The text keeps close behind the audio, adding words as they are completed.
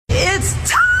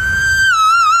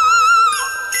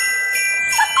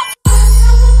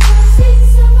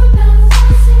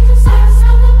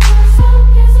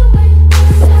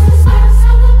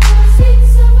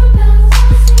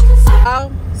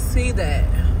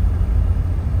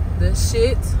the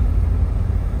shit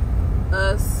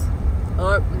us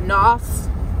up north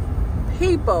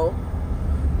people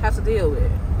have to deal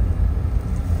with.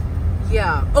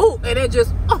 Yeah. Oh, and it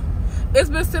just,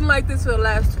 it's been sitting like this for the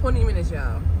last 20 minutes,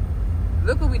 y'all.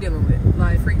 Look what we dealing with.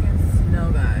 Like freaking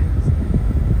snow, guys.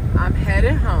 I'm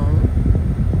headed home.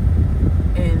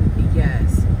 And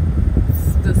yes,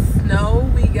 the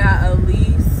snow, we got at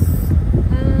least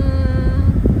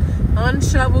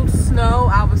unshoveled snow,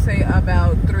 I would say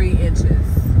about 3 inches.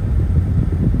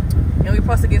 And we're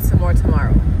supposed to get some more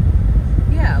tomorrow.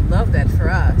 Yeah, I love that for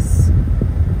us.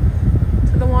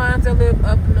 To the ones that live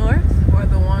up north, or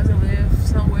the ones that live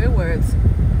somewhere where it's,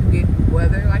 you get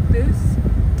weather like this,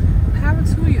 power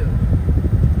to you.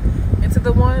 And to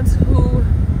the ones who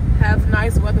have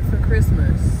nice weather for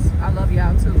Christmas, I love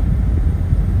y'all too.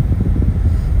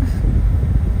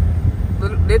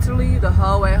 Literally the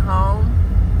whole way home,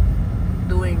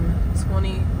 doing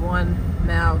 21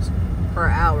 miles per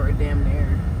hour, damn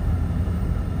near.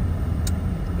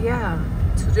 Yeah,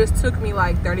 it just took me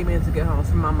like 30 minutes to get home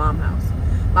from my mom's house.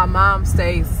 My mom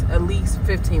stays at least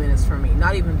 15 minutes from me.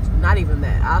 Not even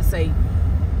that. I'll say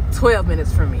 12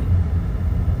 minutes from me.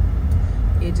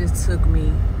 It just took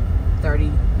me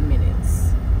 30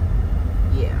 minutes.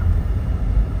 Yeah.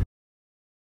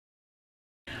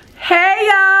 Hey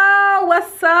y'all,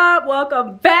 what's up?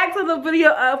 Welcome back to the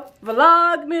video of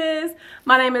Vlogmas.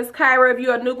 My name is Kyra. If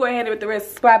you are new, go ahead and hit the red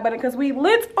subscribe button because we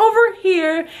lit over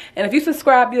here. And if you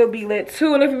subscribe, you'll be lit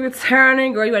too. And if you're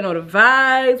returning, girl, you ain't know the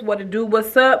vibes, what to do,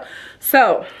 what's up.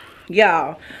 So,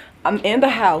 y'all, I'm in the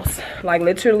house, like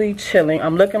literally chilling.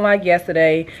 I'm looking like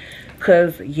yesterday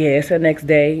because, yeah, it's the next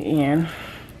day. And,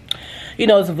 you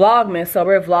know, it's Vlogmas, so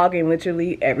we're vlogging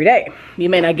literally every day. You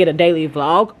may not get a daily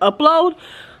vlog upload,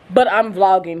 but I'm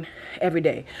vlogging every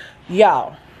day.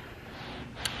 Y'all,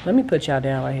 let me put y'all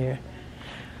down right here.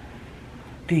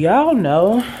 Do y'all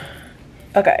know?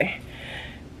 Okay.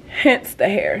 Hence the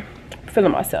hair.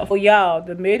 Feeling myself. Well, y'all,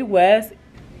 the Midwest,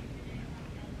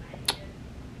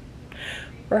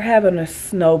 we're having a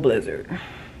snow blizzard.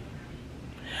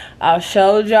 I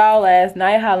showed y'all last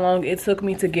night how long it took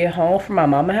me to get home from my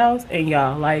mama's house. And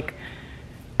y'all, like,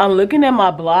 I'm looking at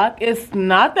my block. It's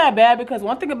not that bad because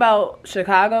one thing about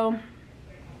Chicago,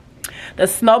 the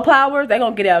snowplowers, they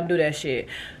gonna get out and do that shit.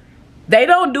 They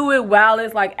don't do it while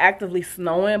it's like actively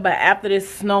snowing, but after it's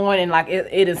snowing and like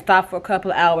it has stopped for a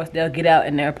couple of hours, they'll get out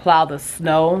and they'll plow the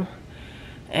snow.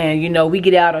 And you know, we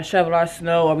get out and shovel our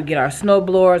snow, or we get our snow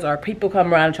blowers, or people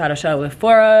come around and try to shovel it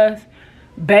for us.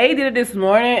 Bae did it this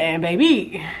morning, and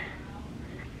baby,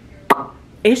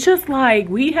 it's just like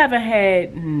we haven't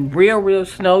had real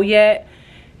snow yet,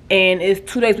 and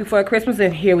it's 2 days before Christmas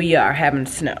and here we are having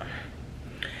snow.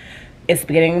 It's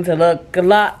beginning to look a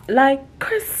lot like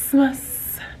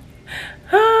Christmas.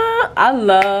 I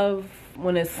love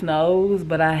when it snows,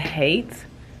 but I hate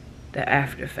the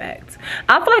after effects.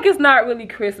 I feel like it's not really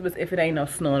Christmas if it ain't no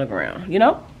snow on the ground, you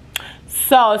know?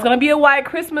 So it's gonna be a white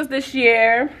Christmas this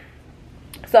year.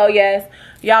 So yes,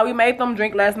 y'all, we made them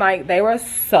drink last night. They were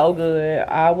so good.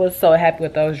 I was so happy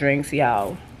with those drinks,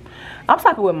 y'all. I'm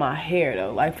happy with my hair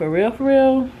though, like for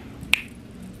real.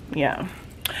 Yeah.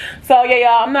 So yeah,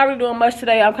 y'all, I'm not really doing much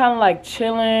today. I'm kind of like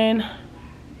chilling.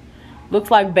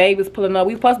 Looks like Babe is pulling up.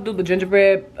 We supposed to do the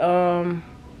gingerbread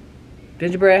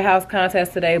house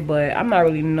contest today, but I'm not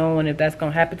really knowing if that's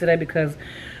gonna happen today because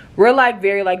we're like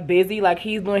very like busy. Like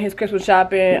he's doing his Christmas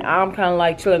shopping. I'm kind of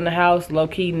like chilling in the house, low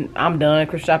key. I'm done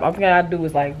Christmas shopping. All I gotta do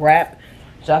is like wrap.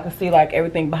 So y'all can see like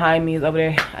everything behind me is over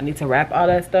there. I need to wrap all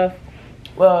that stuff.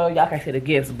 Well, y'all can see the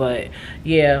gifts, but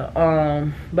yeah.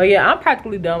 But yeah, I'm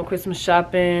practically done with Christmas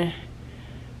shopping.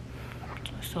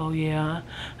 So yeah,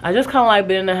 I just kind of like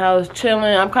been in the house chilling.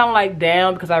 I'm kind of like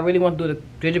down because I really want to do the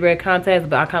gingerbread contest,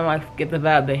 but I kind of like get the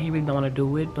vibe that he really don't want to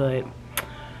do it. But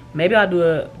maybe I'll do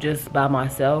it just by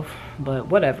myself, but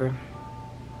whatever.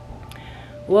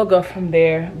 We'll go from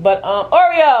there. But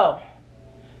Oreo,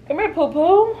 come here,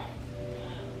 poo-poo.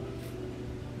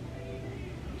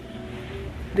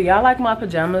 Do y'all like my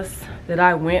pajamas that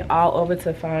I went all over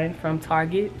to find from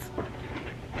Target?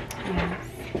 Yes.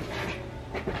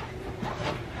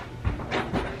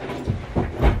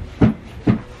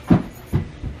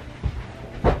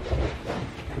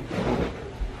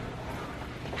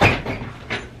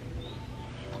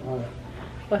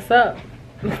 What's up?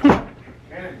 Candy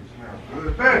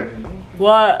smells good.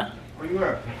 What? Where you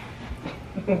at?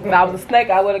 If I was a snake,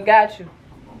 I would have got you.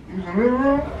 You was in the living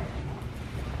room?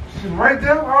 She's right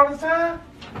there all the time?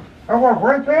 I walk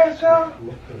right past y'all?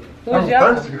 I'm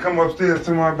thirsty to come upstairs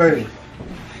to my baby.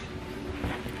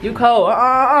 You cold?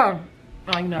 Oh,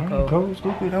 you're not cold. Cold,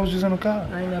 stupid. I was just in the car.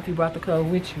 I didn't know if you brought the cold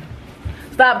with you.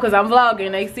 Stop, because I'm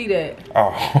vlogging. They see that.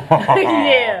 Oh.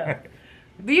 Yeah.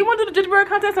 Do you want to do the gingerbread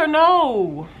contest or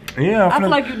no? Yeah, I feel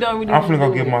like you don't really I'm finna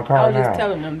go get my car now. I was just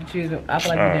telling them to choose. I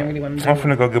feel like you didn't really want to do I'm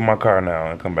finna go get my car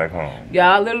now and come back home.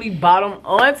 Yeah, I literally bought them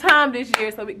on time this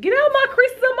year. So get out my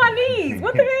creases on my knees.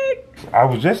 What the heck? I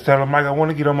was just telling Mike I want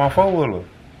to get on my 4-wheeler.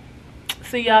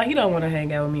 See, y'all, he don't want to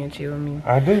hang out with me and chill with me.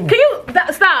 I do. Can you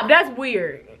stop? That's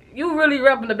weird. You really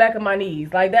rubbing the back of my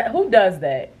knees like that. Who does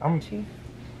that?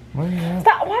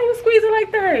 Stop. Why you squeezing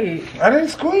like that? I didn't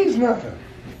squeeze nothing.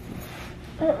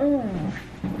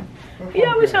 He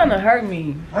always trying to hurt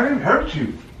me. I didn't hurt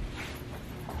you.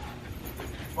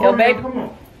 Yo, baby. Come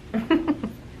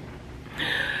on.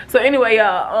 So anyway,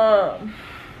 y'all,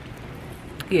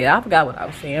 yeah, I forgot what I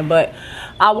was saying, but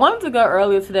I wanted to go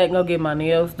earlier today and go get my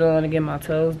nails done and get my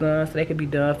toes done so they could be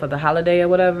done for the holiday or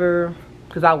whatever.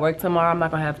 Because I work tomorrow. I'm not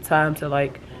going to have time to,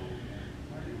 like,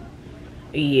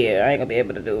 yeah, I ain't going to be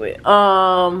able to do it.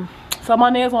 So my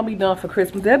nails won't be done for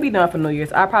Christmas. They'll be done for New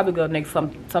Year's. I'll probably go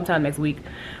sometime next week.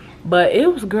 But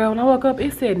it was, girl, when I woke up,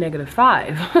 it said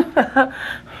 -5.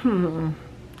 I'm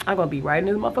going to be right in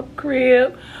this motherfucking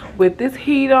crib with this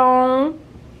heat on.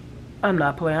 I'm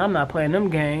not playing them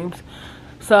games.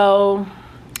 So,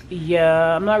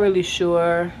 yeah, I'm not really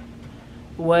sure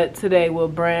what today will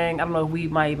bring. I don't know if we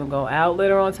might even go out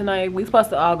later on tonight. We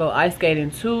supposed to all go ice skating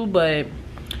too, but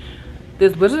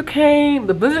this blizzard came,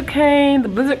 the blizzard came,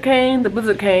 and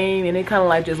it kind of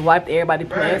like just wiped everybody's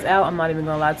plans out. I'm not even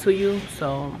gonna lie to you.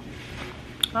 So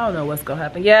I don't know what's gonna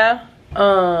happen. Yeah.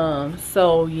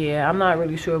 So yeah, I'm not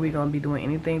really sure we're gonna be doing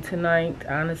anything tonight,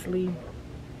 honestly.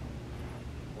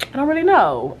 I don't really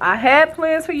know. I had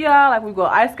plans for y'all, like we go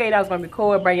ice skate. I was gonna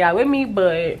record, bring y'all with me,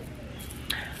 but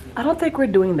I don't think we're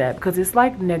doing that because it's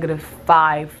like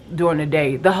 -5 during the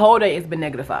day. The whole day it's been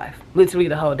 -5. Literally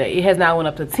the whole day. It has now went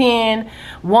up to 10,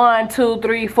 1, 2,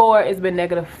 3, 4. It's been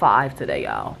 -5 today,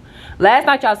 y'all. Last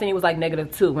night y'all seen it was like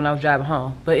 -2 when I was driving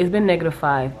home. But it's been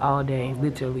 -5 all day,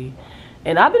 literally.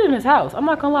 And I've been in this house. I'm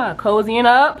not gonna lie. Cozying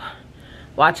up,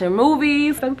 watching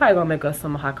movies. I'm probably gonna make us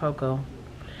some hot cocoa.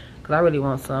 Cause I really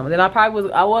want some. And then I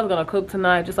was gonna cook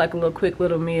tonight, just like a little quick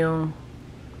little meal.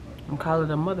 And call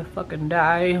it a motherfucking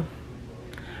die.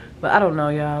 But I don't know,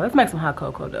 y'all. Let's make some hot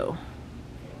cocoa though.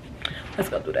 Let's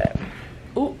go do that.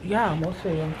 Ooh, y'all almost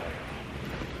here.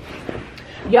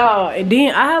 Y'all, and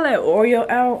then I had that Oreo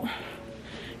out.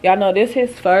 Y'all know this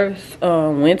his first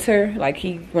winter. Like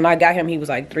when I got him, he was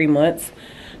like 3 months.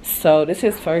 So this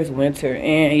is his first winter,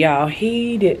 and y'all,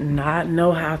 he did not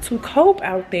know how to cope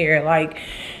out there. Like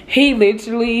he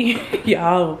literally,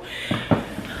 y'all,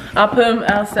 I put him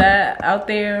out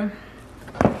there.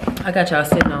 I got y'all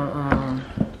sitting on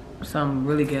something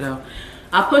really ghetto.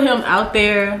 I put him out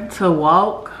there to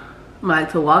walk,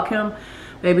 him.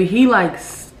 Baby, he like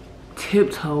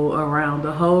tiptoed around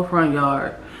the whole front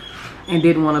yard and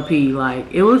didn't want to pee.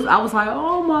 Like I was like,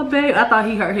 oh my babe. I thought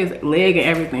he hurt his leg and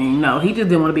everything. No, he just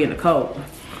didn't want to be in the cold.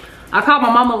 I called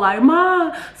my mama like,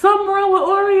 Ma, something wrong with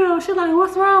Oreo. She's like,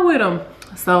 what's wrong with him?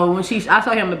 So when I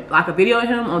showed him like a video of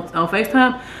him on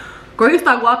FaceTime, girl, he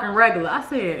started walking regular. I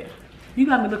said, you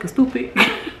got me looking stupid. I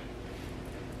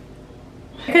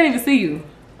can't even see you.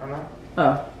 I know.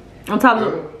 Oh, I'm telling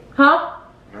him, huh?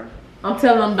 No. I'm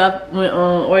telling him about when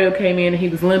Oreo came in and he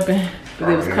was limping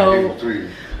because it was cold.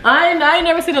 I ain't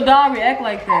never seen a dog react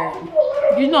like that.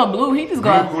 You know, Blue, he just go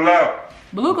out.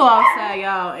 Blue go outside,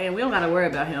 y'all, and we don't gotta worry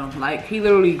about him. Like he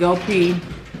literally go pee,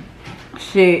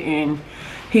 shit, and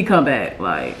he come back.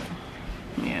 Like,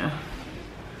 yeah.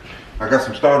 I got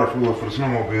some starter fuel for the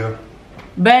snowmobile.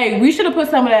 Babe, we should have put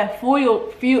some of that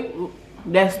fuel,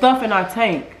 that stuff in our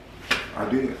tank. I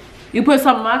did. You put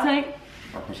some in my tank?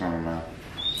 I put some in mine.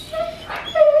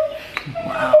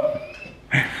 Wow.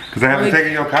 Cause I haven't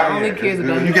taken your car yet.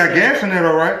 You got gas in there,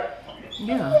 all right?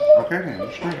 Yeah. Okay then,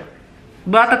 you're straight.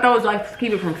 But I thought that was like to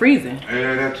keep it from freezing.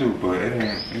 Yeah, that too, but it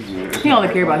ain't. He only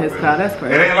cared about his car. That's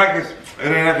crazy. It ain't like it's.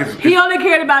 He only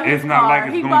cared about his car. It's not like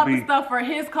it's he gonna bought be. The stuff for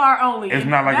his car only. It's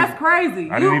not like that's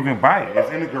crazy. I didn't even buy it. It's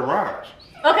in the garage.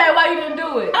 Okay, why you didn't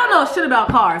do it? I don't know shit about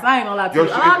cars. I ain't gonna lie to you.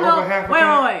 I know. Wait.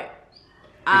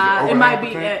 It might be.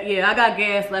 Yeah, I got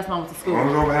gas last time I went to school. It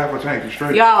was over half a tank. You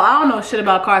straight. Y'all, I don't know shit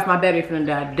about cars. My battery finna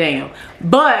die. Damn.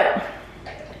 But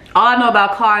all I know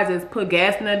about cars is put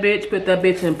gas in that bitch, put that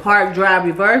bitch in park, drive,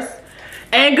 reverse,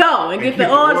 and go and get the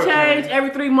oil change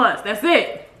every 3 months. That's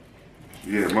it.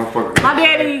 Yeah, motherfucker. My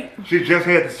daddy. She just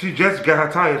got her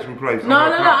tires replaced. No.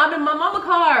 I'm in my mama's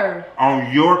car. On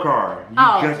your car. You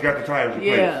just got the tires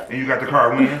replaced. Yeah. And you got the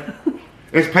car when?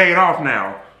 It's paid off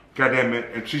now. Goddamn it.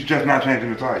 And she's just not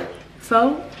changing the tires.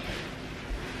 So?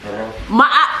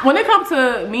 When it comes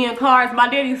to me and cars, my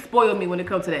daddy spoiled me when it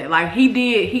comes to that. Like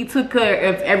he took care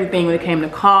of everything when it came to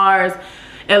cars,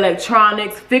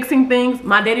 electronics, fixing things.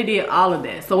 My daddy did all of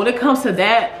that. So when it comes to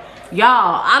that,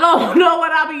 y'all, I don't know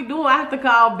what I be doing. I have to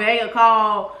call Bay or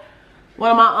call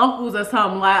one of my uncles or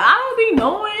something. Like, I don't be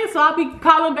knowing, so I be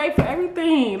calling Bay for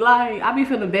everything. Like, I be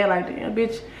feeling bad like, damn,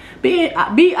 bitch.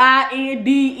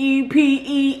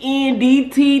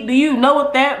 B-I-N-D-E-P-E-N-D-T. Do you know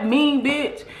what that mean,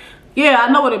 bitch? Yeah,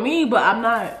 I know what it mean, but I'm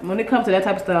not, when it comes to that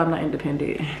type of stuff, I'm not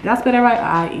independent. Did I spell that right?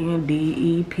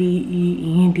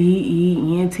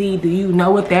 I-N-D-E-P-E-N-D-E-N-T. Do you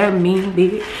know what that mean,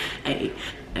 bitch? Hey.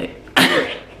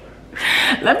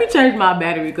 Let me change my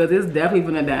battery because it's definitely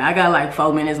gonna die. I got like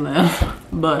 4 minutes left,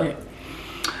 but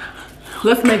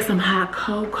let's make some hot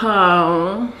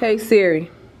cocoa. Hey Siri,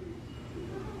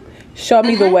 show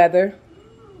me the weather.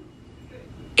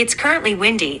 It's currently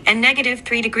windy and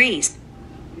 -3 degrees.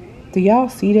 Do y'all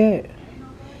see that?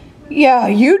 Yeah,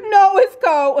 you know it's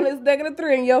cold when it's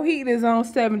 -3 and your heat is on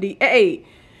 78.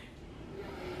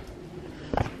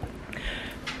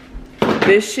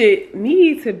 This shit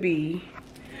needs to be.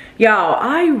 Y'all,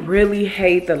 I really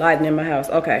hate the lighting in my house.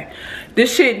 Okay,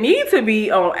 this shit needs to be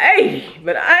on 80,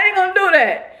 but I ain't gonna do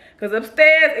that because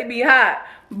upstairs it be hot.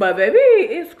 But baby,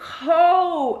 it's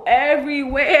cold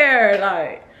everywhere.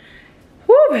 Like,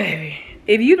 whoo, baby.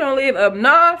 If you don't live up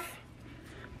north,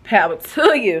 power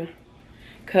to you,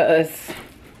 cause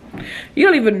you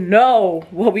don't even know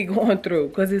what we going through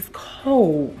because it's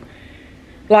cold.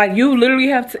 Like, you literally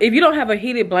have to, if you don't have a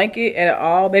heated blanket at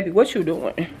all, baby, what you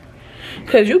doing?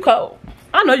 Cause you cold.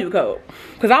 I know you cold.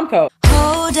 Cause I'm cold.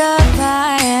 Hold up,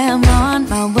 I am on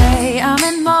my way. I'm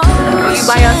in motion. You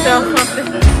buy yourself something?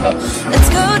 Let's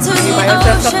go to the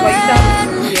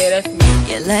ocean. Yeah, that's me.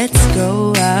 Yeah, let's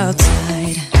go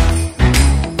outside.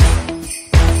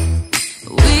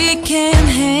 We can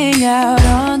hang out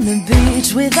on the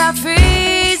beach without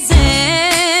freezing.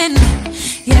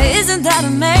 Yeah, isn't that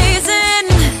amazing?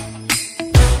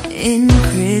 In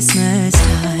Christmas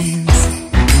times,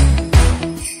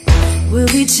 we'll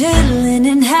be chilling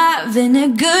and having a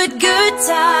good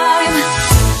time.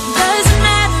 Doesn't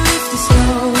matter if the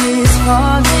snow is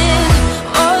falling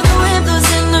or the wind blows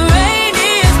and the rain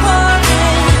is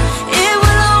pouring. It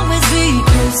will always be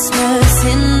Christmas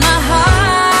in my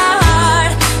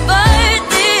heart. But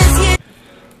this year.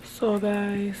 So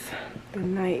guys, the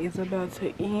night is about to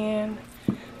end.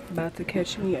 About to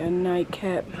catch me a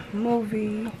nightcap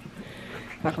movie.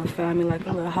 If I can find me like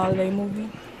a little holiday movie.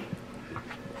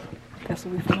 That's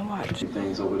what we're gonna watch.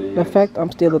 In fact,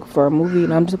 I'm still looking for a movie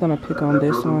and I'm just gonna pick on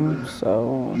this one.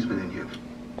 So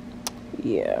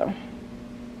yeah,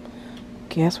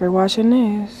 guess we're watching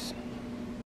this.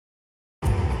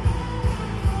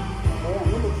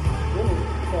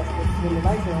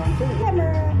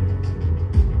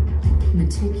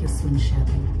 Meticulous when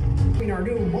shopping. Our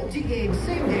new multi-game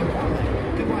same-game parlay.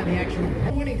 Combine the actual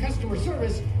winning customer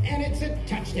service and it's a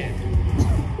touchdown.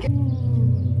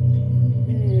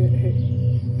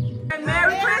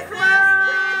 Merry Christmas!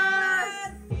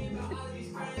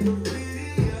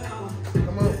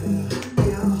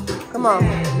 Come on.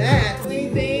 That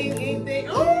anything.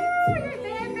 Oh, you're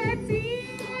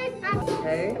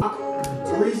hey.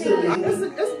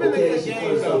 It's been a good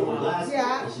game though.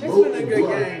 Yeah, it's been a good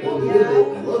game.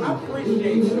 Yeah, I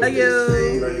appreciate it. Thank you.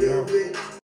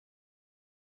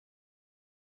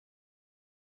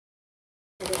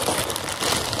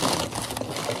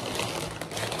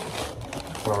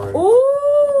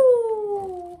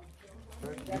 Ooh!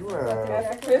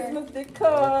 That's a Christmas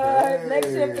decor. Next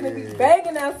year I'm gonna be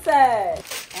banging outside.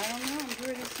 I don't know, I'm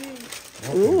ready to see.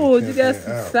 Ooh, you got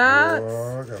some socks.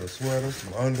 I got a sweater,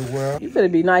 some underwear. You better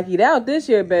be Nike'd out this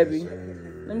year, baby.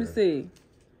 Let me see.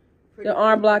 Your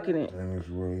arm blocking it. And it's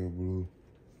royal blue.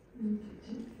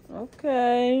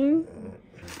 Okay.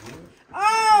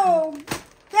 Oh,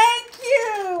 thank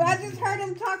you. I just heard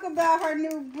him talk about her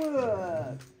new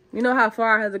book. You know how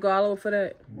far I had to go all the way for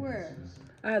that? Where?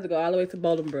 I had to go all the way to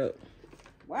Bolingbrook.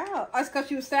 Wow. That's because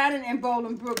she was signing in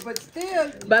Bolingbrook, but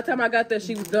still. By the time I got there,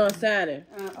 she was done signing.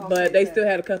 Okay, but they still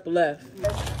had a couple left.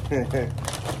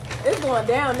 It's going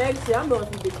down next year. I'm doing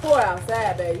some decor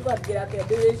outside, baby. You got to get out there and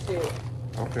do this shit.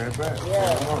 Okay, back.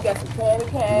 Yeah, you got some candy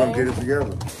cane. We're going to get it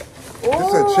together. Ooh,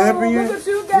 It's a champion. Look what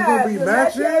you got. We're going to be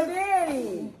matching.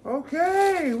 Daddy.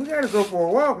 Okay, we got to go for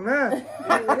a walk now. We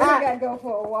got to go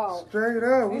for a walk. Straight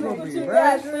up, we're going to be you got,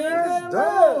 matching. see? That's Good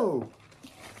dope.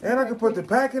 And I can put the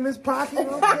pack in his pocket.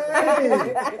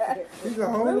 Okay. He can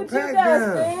hold the pack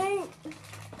down.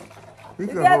 He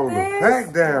can hold the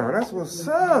pack down. That's what's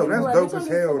up. That's dope as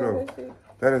hell, though.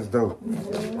 That is dope.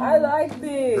 I like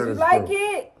this. You like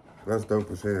it? That's dope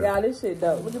as hell. Yeah, this shit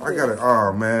dope. Look at I got it.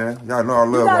 Oh, man. Y'all know I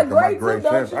love got rocking my gray gray too,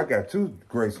 don't shirts. you? I got 2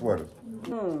 gray sweaters.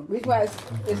 Which one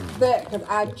is that? Because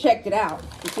I checked it out.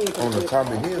 To see if On the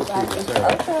Tommy Hill Okay.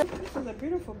 Street. This is a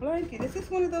beautiful blanket. Is this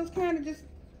one of those kind of just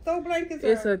throw blankets?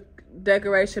 It's a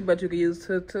decoration, but you can use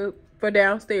for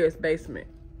downstairs basement.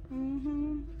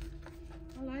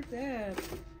 I like that. This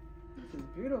is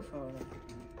beautiful.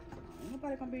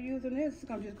 Nobody gonna be using this. It's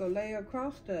gonna just go lay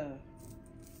across stuff.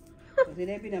 Cause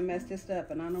they be done messed this up,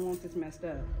 and I don't want this messed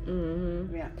up.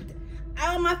 Yeah.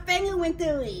 Oh, my finger went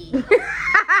through it.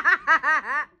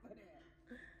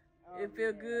 It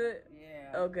feel good?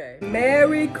 Yeah. Okay.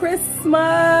 Merry Christmas!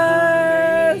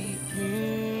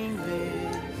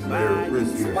 Merry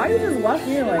Christmas. Why you just walk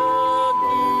in like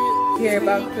care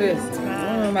about Christmas? I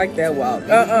don't like that walk.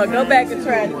 Go back and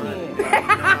try it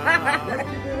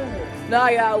again. No,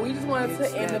 y'all, we just wanted to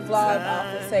end the vlog off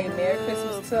and say Merry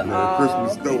Christmas to all. Merry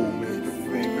Christmas, though,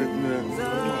 man. Merry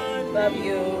Christmas. Love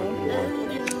you.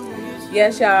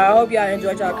 Yes, y'all. I hope y'all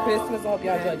enjoyed y'all Christmas. I hope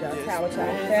y'all enjoyed y'all time with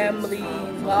y'all family.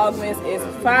 Vlogmas is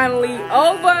finally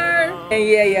over. And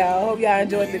yeah, y'all. I hope y'all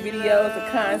enjoyed the videos, the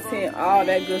content, all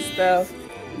that good stuff.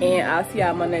 And I'll see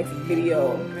y'all in my next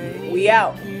video. We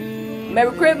out.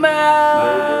 Merry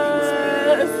Christmas.